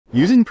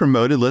Using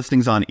promoted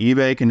listings on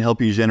eBay can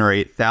help you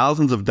generate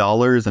thousands of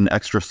dollars in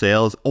extra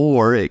sales,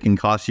 or it can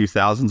cost you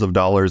thousands of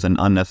dollars in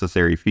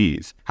unnecessary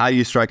fees. How do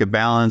you strike a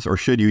balance, or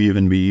should you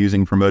even be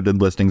using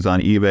promoted listings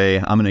on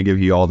eBay? I'm going to give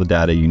you all the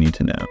data you need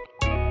to know.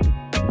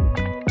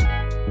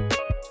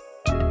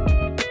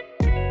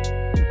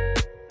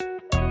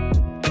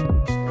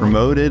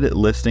 Promoted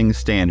Listing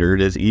Standard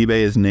is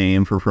eBay's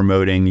name for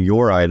promoting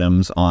your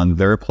items on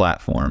their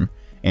platform.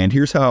 And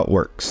here's how it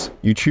works.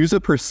 You choose a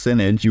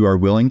percentage you are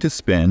willing to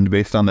spend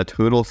based on the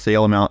total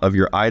sale amount of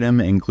your item,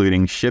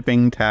 including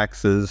shipping,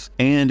 taxes,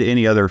 and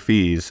any other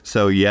fees.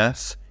 So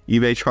yes,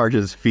 eBay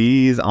charges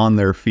fees on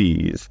their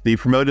fees. The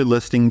promoted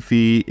listing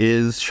fee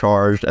is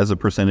charged as a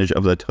percentage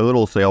of the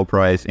total sale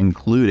price,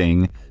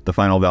 including the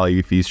final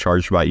value fees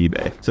charged by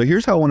eBay. So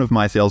here's how one of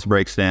my sales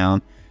breaks down.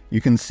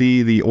 You can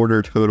see the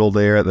order total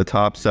there at the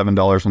top,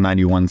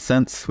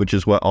 $7.91, which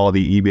is what all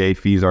the eBay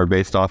fees are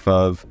based off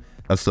of.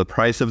 That's the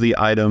price of the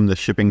item, the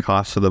shipping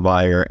cost to the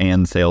buyer,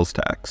 and sales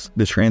tax.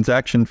 The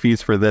transaction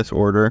fees for this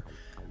order,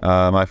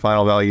 my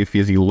final value fee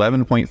is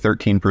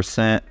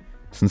 11.13%.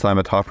 Since I'm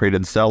a top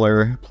rated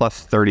seller,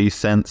 plus 30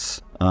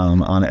 cents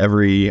on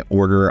every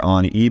order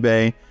on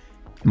eBay.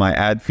 My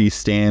ad fee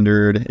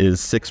standard is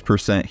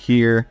 6%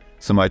 here.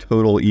 So my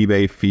total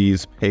eBay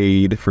fees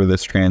paid for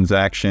this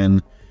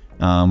transaction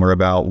were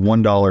about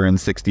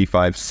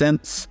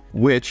 $1.65,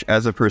 which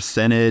as a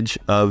percentage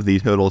of the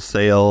total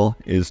sale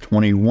is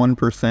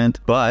 21%,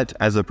 but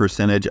as a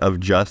percentage of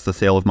just the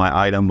sale of my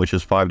item, which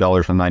is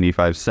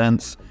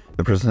 $5.95,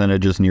 the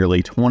percentage is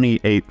nearly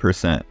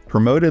 28%.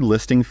 Promoted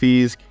listing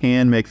fees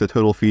can make the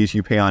total fees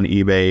you pay on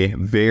eBay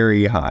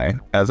very high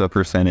as a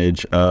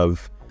percentage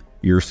of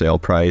your sale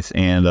price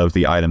and of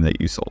the item that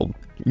you sold.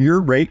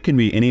 Your rate can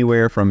be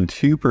anywhere from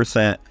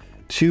 2%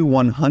 to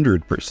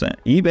 100%.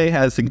 eBay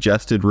has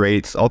suggested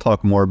rates. I'll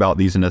talk more about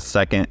these in a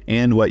second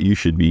and what you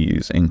should be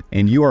using.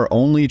 And you are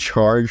only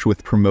charged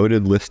with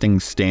promoted listing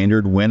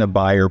standard when a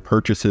buyer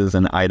purchases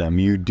an item.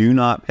 You do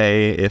not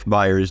pay if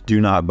buyers do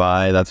not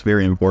buy. That's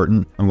very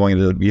important. I'm going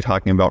to be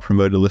talking about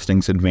promoted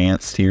listings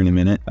advanced here in a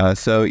minute.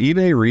 So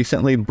eBay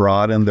recently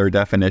broadened their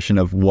definition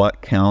of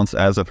what counts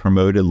as a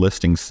promoted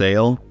listing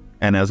sale.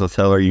 And as a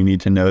seller, you need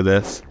to know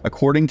this.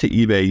 According to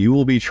eBay, you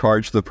will be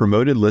charged the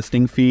promoted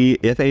listing fee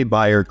if a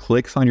buyer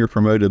clicks on your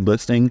promoted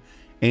listing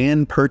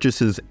and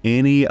purchases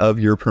any of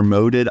your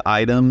promoted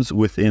items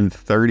within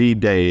 30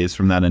 days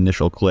from that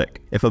initial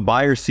click. If a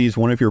buyer sees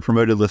one of your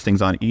promoted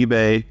listings on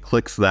eBay,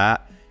 clicks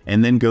that,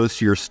 and then goes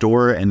to your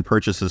store and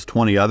purchases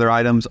 20 other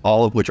items,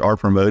 all of which are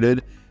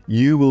promoted,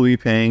 you will be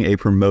paying a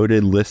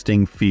promoted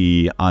listing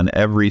fee on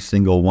every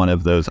single one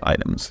of those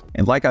items.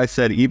 And like I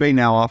said, eBay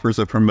now offers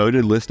a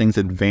promoted listings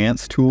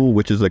advanced tool,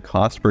 which is a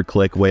cost per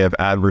click way of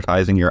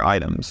advertising your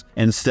items.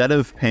 Instead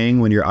of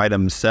paying when your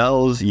item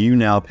sells, you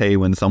now pay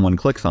when someone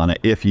clicks on it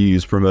if you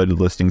use promoted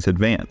listings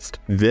advanced.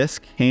 This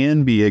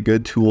can be a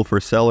good tool for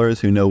sellers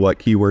who know what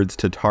keywords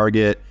to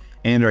target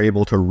and are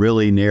able to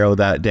really narrow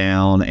that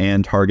down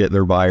and target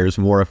their buyers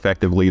more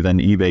effectively than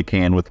eBay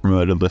can with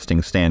promoted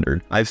listing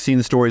standard. I've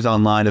seen stories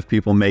online of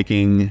people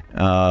making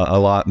a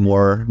lot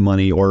more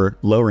money or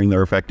lowering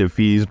their effective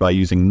fees by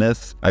using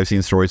this. I've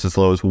seen stories as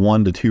low as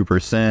 1 to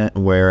 2%,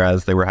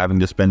 whereas they were having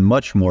to spend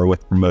much more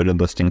with promoted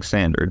listing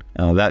standard.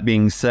 That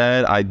being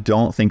said, I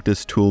don't think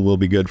this tool will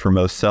be good for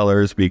most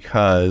sellers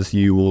because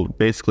you will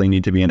basically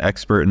need to be an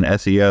expert in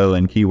SEO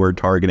and keyword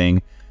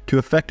targeting to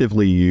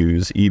effectively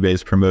use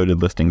eBay's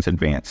promoted listings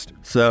advanced.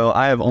 So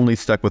I have only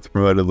stuck with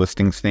promoted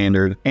listings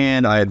standard,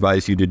 and I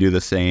advise you to do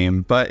the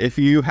same. But if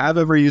you have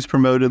ever used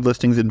promoted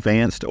listings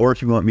advanced, or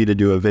if you want me to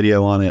do a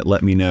video on it,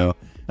 let me know.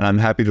 And I'm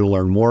happy to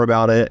learn more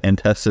about it and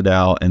test it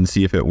out and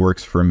see if it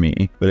works for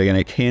me. But again,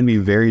 it can be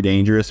very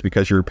dangerous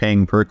because you're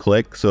paying per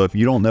click. So if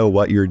you don't know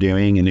what you're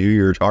doing and who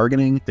you're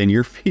targeting, then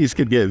your fees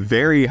could get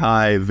very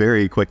high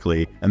very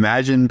quickly.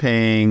 Imagine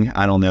paying,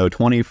 I don't know,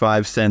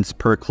 25 cents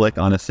per click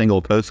on a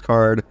single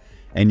postcard,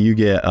 and you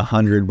get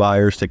 100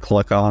 buyers to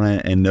click on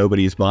it and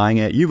nobody's buying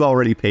it. You've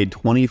already paid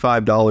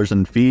 $25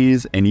 in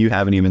fees and you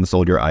haven't even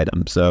sold your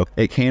item. So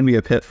it can be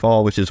a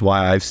pitfall, which is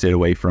why I've stayed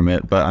away from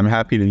it, but I'm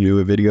happy to do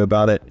a video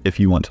about it if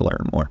you want to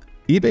learn more.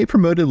 eBay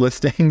promoted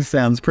listings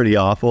sounds pretty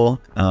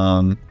awful.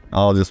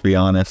 I'll just be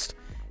honest.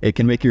 It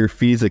can make your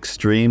fees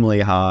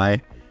extremely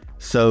high.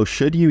 So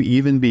should you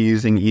even be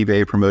using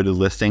eBay promoted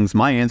listings?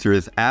 My answer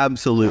is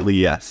absolutely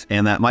yes.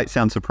 And that might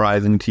sound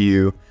surprising to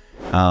you.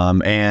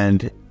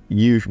 And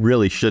you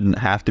really shouldn't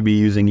have to be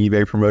using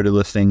eBay promoted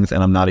listings,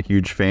 and I'm not a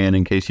huge fan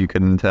in case you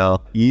couldn't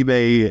tell.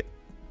 eBay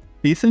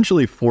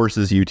essentially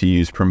forces you to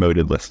use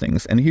promoted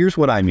listings, and here's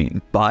what I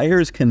mean.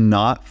 Buyers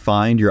cannot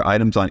find your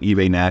items on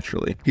eBay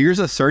naturally. Here's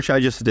a search I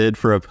just did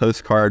for a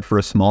postcard for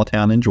a small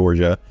town in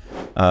Georgia.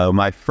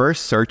 My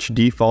first search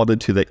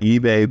defaulted to the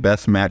eBay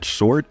best match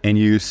sort, and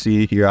you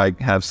see here I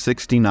have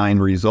 69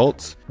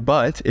 results.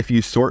 But if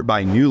you sort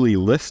by newly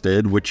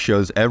listed, which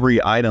shows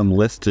every item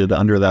listed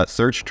under that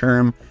search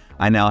term,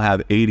 I now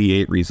have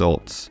 88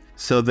 results.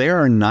 So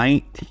there are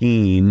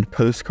 19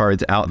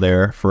 postcards out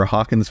there for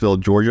Hawkinsville,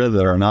 Georgia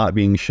that are not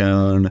being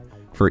shown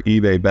for for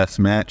eBay best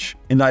match,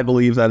 and I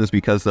believe that is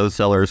because those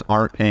sellers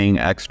aren't paying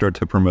extra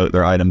to promote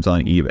their items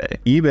on eBay.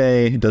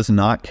 eBay does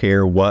not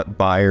care what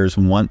buyers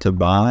want to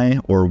buy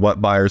or what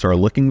buyers are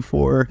looking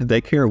for. They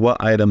care what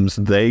items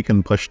they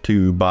can push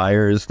to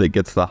buyers that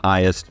gets the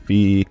highest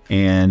fee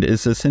and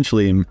is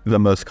essentially the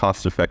most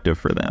cost effective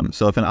for them.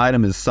 So if an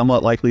item is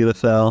somewhat likely to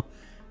sell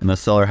and the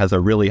seller has a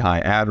really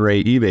high ad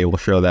rate, eBay will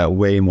show that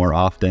way more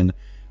often.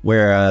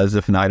 Whereas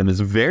if an item is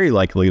very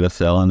likely to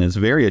sell and is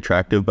very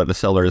attractive, but the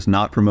seller is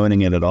not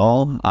promoting it at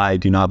all, I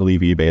do not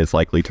believe eBay is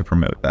likely to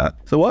promote that.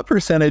 So what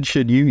percentage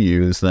should you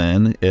use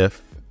then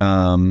if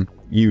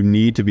you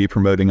need to be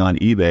promoting on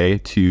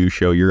eBay to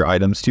show your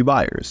items to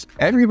buyers?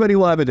 Everybody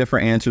will have a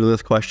different answer to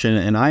this question,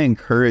 and I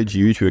encourage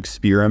you to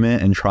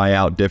experiment and try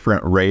out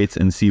different rates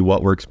and see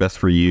what works best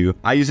for you.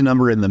 I use a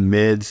number in the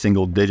mid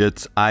single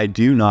digits. I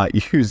do not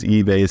use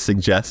eBay's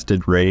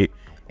suggested rate,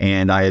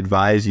 and I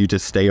advise you to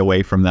stay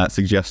away from that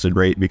suggested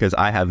rate because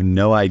I have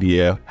no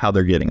idea how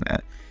they're getting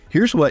that.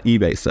 Here's what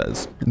eBay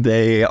says.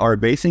 They are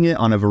basing it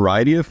on a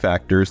variety of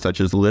factors such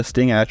as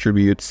listing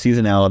attributes,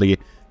 seasonality,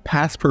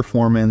 past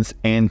performance,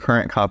 and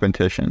current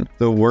competition.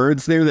 The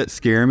words there that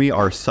scare me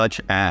are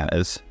such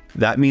as.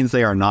 That means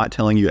they are not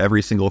telling you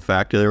every single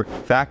factor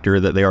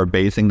that they are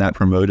basing that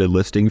promoted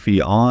listing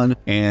fee on,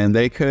 and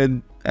they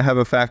could have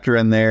a factor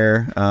in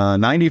there.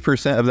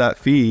 90% of that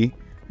fee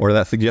or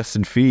that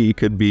suggested fee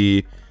could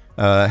be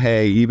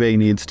hey, eBay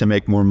needs to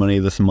make more money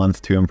this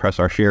month to impress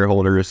our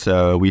shareholders,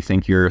 so we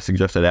think your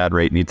suggested ad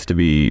rate needs to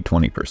be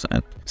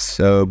 20%.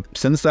 So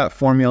since that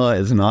formula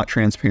is not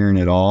transparent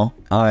at all,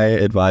 I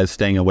advise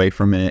staying away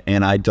from it,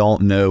 and I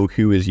don't know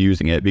who is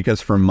using it because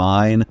for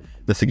mine,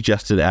 the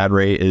suggested ad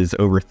rate is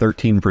over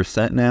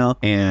 13% now,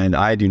 and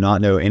I do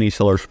not know any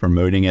sellers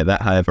promoting it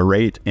that high of a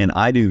rate, and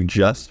I do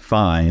just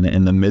fine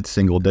in the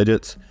mid-single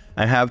digits.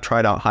 I have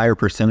tried out higher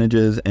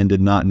percentages and did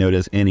not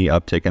notice any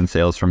uptick in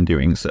sales from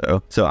doing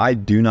so. So I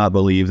do not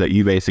believe that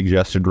eBay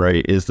suggested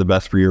rate is the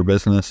best for your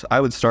business.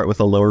 I would start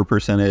with a lower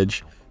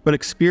percentage, but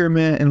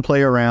experiment and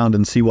play around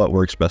and see what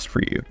works best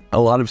for you.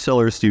 A lot of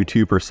sellers do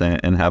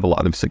 2% and have a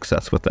lot of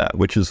success with that,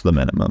 which is the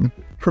minimum.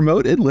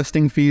 Promoted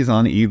listing fees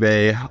on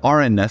eBay are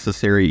a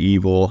necessary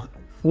evil.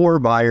 For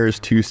buyers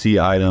to see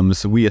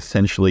items, we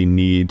essentially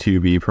need to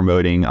be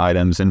promoting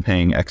items and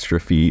paying extra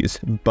fees.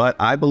 But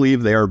I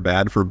believe they are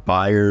bad for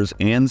buyers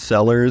and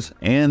sellers,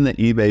 and that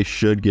eBay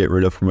should get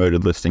rid of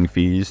promoted listing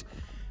fees.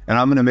 And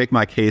I'm going to make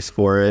my case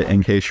for it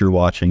in case you're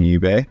watching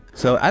eBay.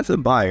 So as a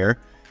buyer,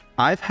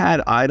 I've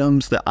had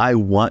items that I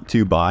want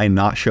to buy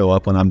not show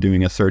up when I'm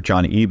doing a search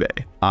on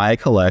eBay. I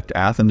collect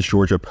Athens,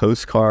 Georgia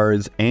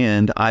postcards,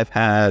 and I've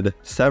had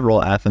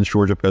several Athens,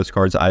 Georgia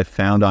postcards I've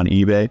found on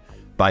eBay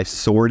by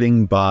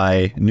sorting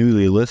by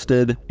newly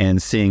listed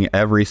and seeing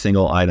every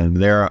single item.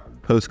 There are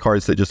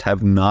postcards that just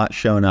have not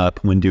shown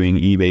up when doing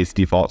eBay's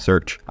default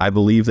search. I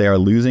believe they are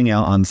losing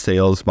out on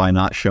sales by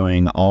not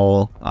showing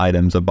all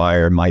items a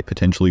buyer might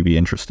potentially be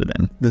interested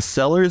in. The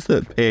sellers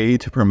that pay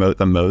to promote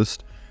the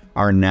most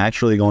are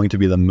naturally going to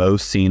be the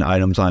most seen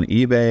items on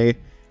eBay,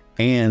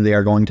 and they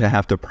are going to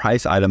have to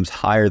price items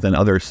higher than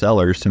other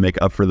sellers to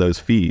make up for those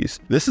fees.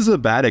 This is a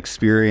bad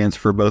experience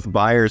for both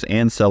buyers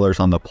and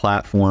sellers on the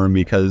platform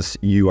because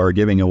you are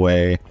giving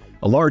away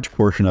a large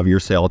portion of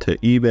your sale to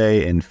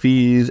eBay in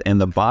fees,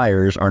 and the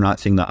buyers are not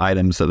seeing the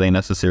items that they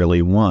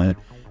necessarily want,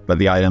 but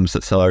the items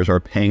that sellers are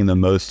paying the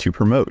most to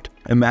promote.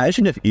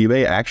 Imagine if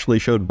eBay actually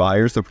showed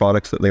buyers the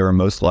products that they were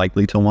most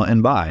likely to want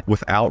and buy,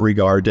 without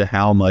regard to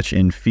how much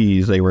in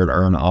fees they would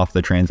earn off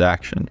the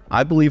transaction.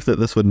 I believe that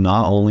this would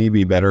not only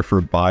be better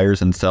for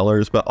buyers and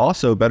sellers, but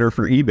also better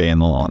for eBay in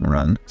the long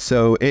run.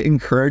 So it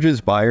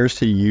encourages buyers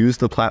to use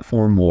the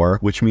platform more,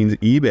 which means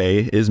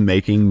eBay is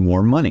making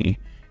more money.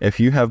 If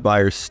you have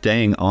buyers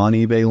staying on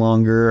eBay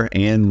longer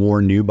and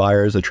more new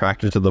buyers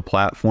attracted to the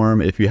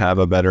platform, if you have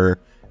a better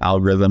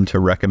algorithm to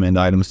recommend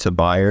items to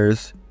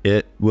buyers,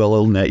 it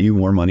will net you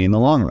more money in the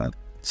long run.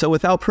 So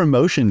without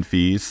promotion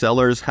fees,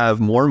 sellers have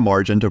more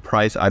margin to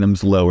price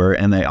items lower,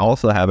 and they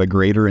also have a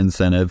greater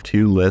incentive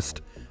to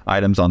list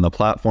items on the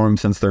platform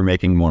since they're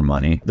making more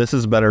money. This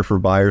is better for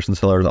buyers and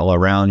sellers all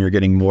around. You're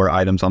getting more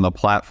items on the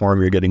platform,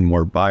 you're getting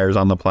more buyers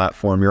on the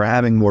platform, you're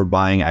having more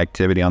buying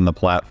activity on the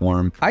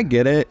platform. I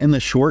get it. In the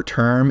short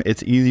term,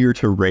 it's easier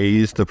to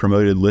raise the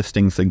promoted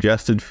listing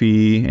suggested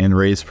fee and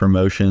raise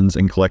promotions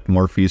and collect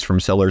more fees from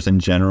sellers in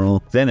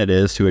general than it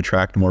is to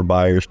attract more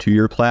buyers to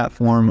your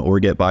platform or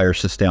get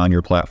buyers to stay on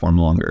your platform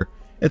longer.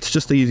 It's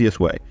just the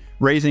easiest way.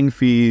 Raising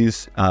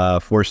fees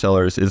for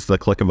sellers is the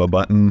click of a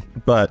button,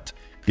 but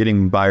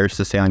getting buyers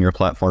to stay on your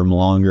platform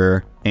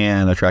longer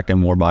and attracting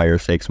more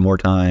buyers takes more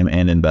time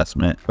and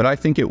investment. But I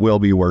think it will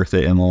be worth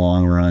it in the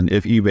long run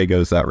if eBay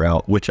goes that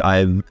route, which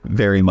I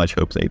very much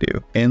hope they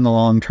do. In the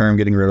long term,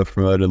 getting rid of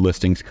promoted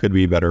listings could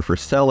be better for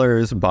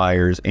sellers,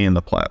 buyers, and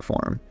the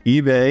platform.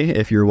 eBay,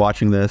 if you're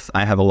watching this,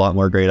 I have a lot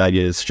more great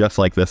ideas just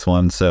like this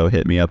one, so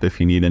hit me up if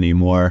you need any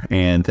more.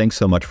 And thanks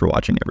so much for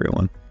watching,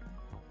 everyone.